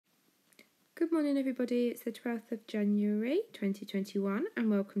Good morning everybody, it's the 12th of January 2021 and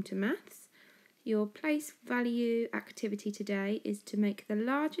welcome to Maths. Your place value activity today is to make the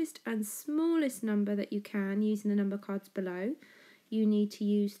largest and smallest number that you can using the number cards below. You need to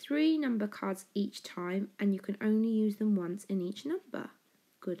use 3 number cards each time and you can only use them once in each number.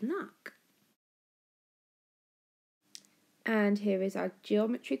 Good luck. And here is our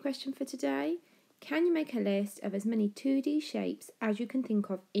geometry question for today. Can you make a list of as many 2D shapes as you can think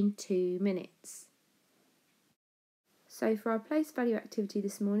of in 2 minutes? So for our place value activity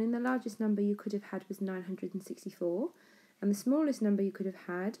this morning, the largest number you could have had was 964 and the smallest number you could have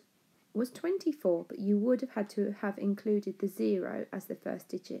had was 24, but you would have had to have included the 0 as the first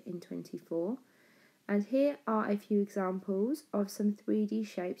digit in 24. And here are a few examples of some 3D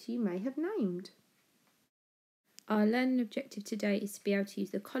shapes you may have named. Our learning objective today is to be able to use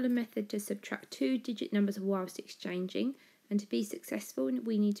the column method to subtract 2-digit numbers whilst exchanging, and to be successful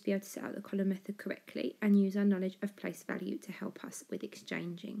we need to be able to set out the column method correctly and use our knowledge of place value to help us with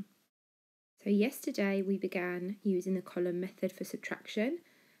exchanging. So yesterday we began using the column method for subtraction.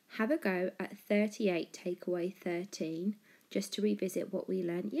 Have a go at 38 take away 13 just to revisit what we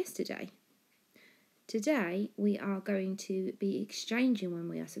learned yesterday. Today we are going to be exchanging when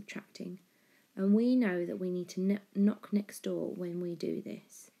we are subtracting. And we know that we need to knock next door when we do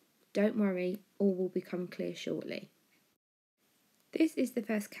this. Don't worry, all will become clear shortly. This is the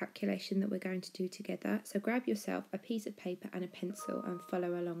first calculation that we're going to do together, so grab yourself a piece of paper and a pencil and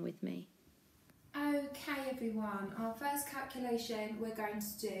follow along with me. Okay everyone, our first calculation we're going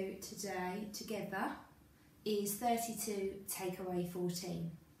to do today together is 32 take away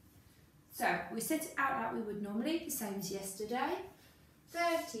 14. So we set it out like we would normally, the same as yesterday.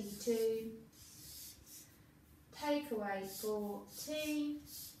 32 take away 14,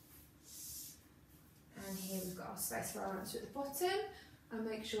 and here we've got our space for our answer at the bottom. I'll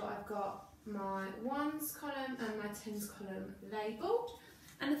make sure I've got my ones column and my tens column labelled.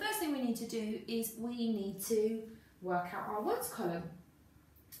 And the first thing we need to do is we need to work out our ones column.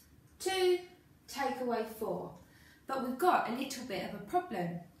 2 take away 4, but we've got a little bit of a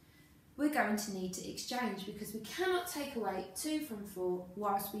problem. We're going to need to exchange because we cannot take away 2 from 4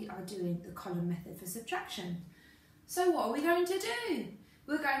 whilst we are doing the column method for subtraction. So what are we going to do?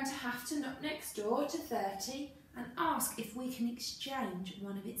 We're going to have to knock next door to 30 and ask if we can exchange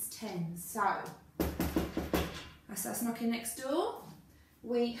one of its tens. So, as us knocking next door,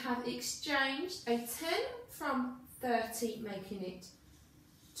 we have exchanged a 10 from 30, making it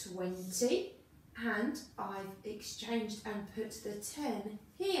 20, and I've exchanged and put the 10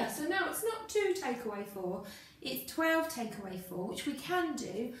 here. So now it's not 2 take away 4, it's 12 take away 4, which we can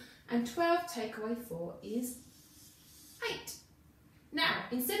do, and 12 take away 4 is 8. Now,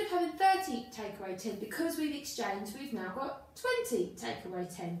 instead of having 30 take away 10, because we've exchanged, we've now got 20 take away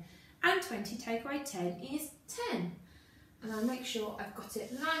 10, and 20 take away 10 is 10. And I'll make sure I've got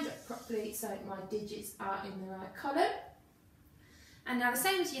it lined up properly so my digits are in the right column. And now the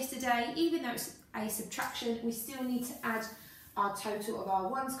same as yesterday, even though it's a subtraction, we still need to add our total of our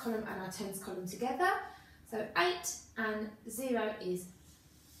ones column and our tens column together. So 8 and 0 is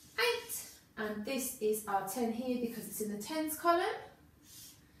 8. And this is our 10 here because it's in the tens column.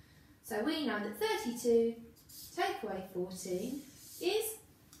 So we know that 32 take away 14 is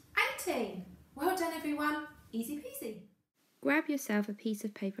 18. Well done everyone, easy peasy. Grab yourself a piece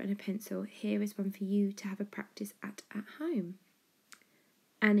of paper and a pencil. Here is one for you to have a practice at home.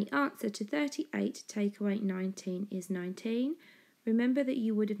 And the answer to 38 take away 19 is 19. Remember that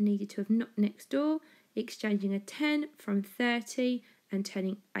you would have needed to have knocked next door, exchanging a 10 from 30 and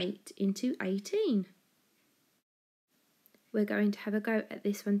turning 8 into 18. We're going to have a go at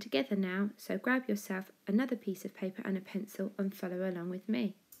this one together now, so grab yourself another piece of paper and a pencil and follow along with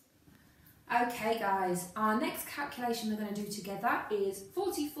me. Okay guys, our next calculation we're going to do together is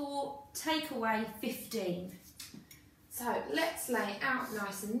 44 take away 15. So let's lay it out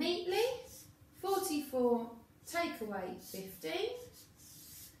nice and neatly. 44 take away 15.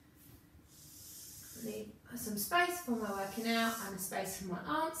 Leave some space for my working out and a space for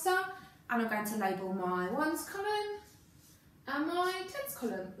my answer, and I'm going to label my ones column and my tens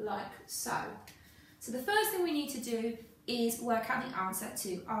column like so. So the first thing we need to do is work out the answer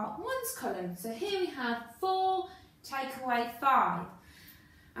to our ones column. So here we have 4 take away 5,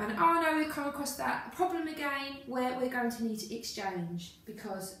 and I know we've come across that problem again where we're going to need to exchange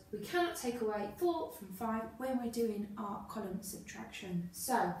because we cannot take away 4 from 5 when we're doing our column subtraction.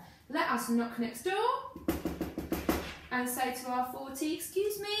 So let us knock next door and say to our 40,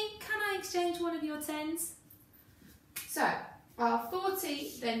 excuse me, can I exchange one of your tens? So our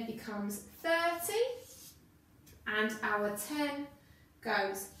 40 then becomes 30 and our 10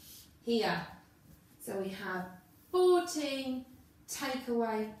 goes here. So we have 14 take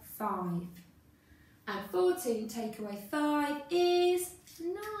away 5. And 14 take away 5 is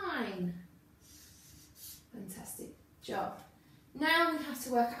 9. Fantastic job. Now we have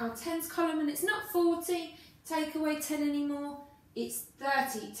to work out our tens column, and it's not 40 take away 10 anymore, it's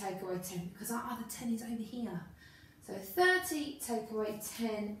 30 take away 10 because our other 10 is over here. So 30 take away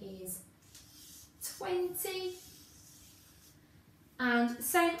 10 is 20. And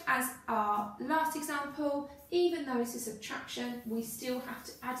same as our last example, even though it's a subtraction, we still have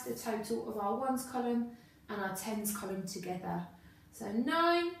to add the total of our ones column and our tens column together. So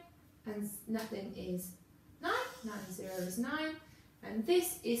 9 and nothing is 9, 9 and 0 is 9. And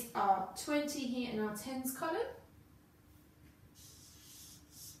this is our 20 here in our tens column.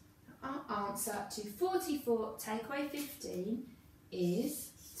 Our answer to 44 take away 15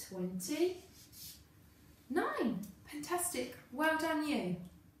 is 29. Fantastic. Well done you.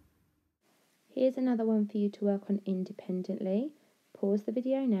 Here's another one for you to work on independently. Pause the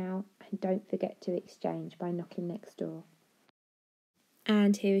video now and don't forget to exchange by knocking next door.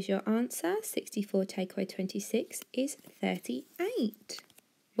 And here is your answer. 64 take away 26 is 38.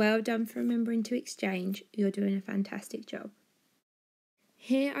 Well done for remembering to exchange. You're doing a fantastic job.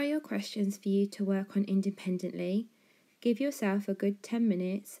 Here are your questions for you to work on independently. Give yourself a good 10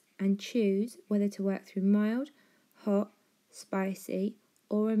 minutes and choose whether to work through mild, hot, spicy,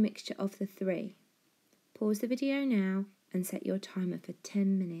 or a mixture of the three. Pause the video now and set your timer for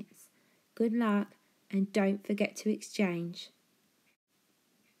 10 minutes. Good luck and don't forget to exchange.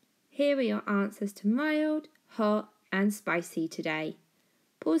 Here are your answers to mild, hot and spicy today.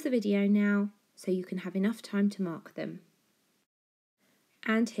 Pause the video now so you can have enough time to mark them.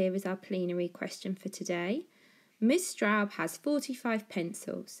 And here is our plenary question for today. Miss Straub has 45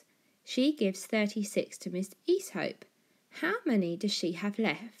 pencils. She gives 36 to Miss Easthope. How many does she have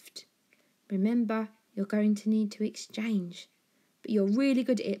left? Remember, you're going to need to exchange. But you're really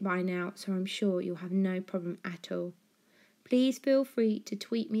good at it by now, so I'm sure you'll have no problem at all. Please feel free to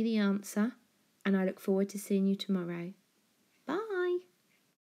tweet me the answer, and I look forward to seeing you tomorrow.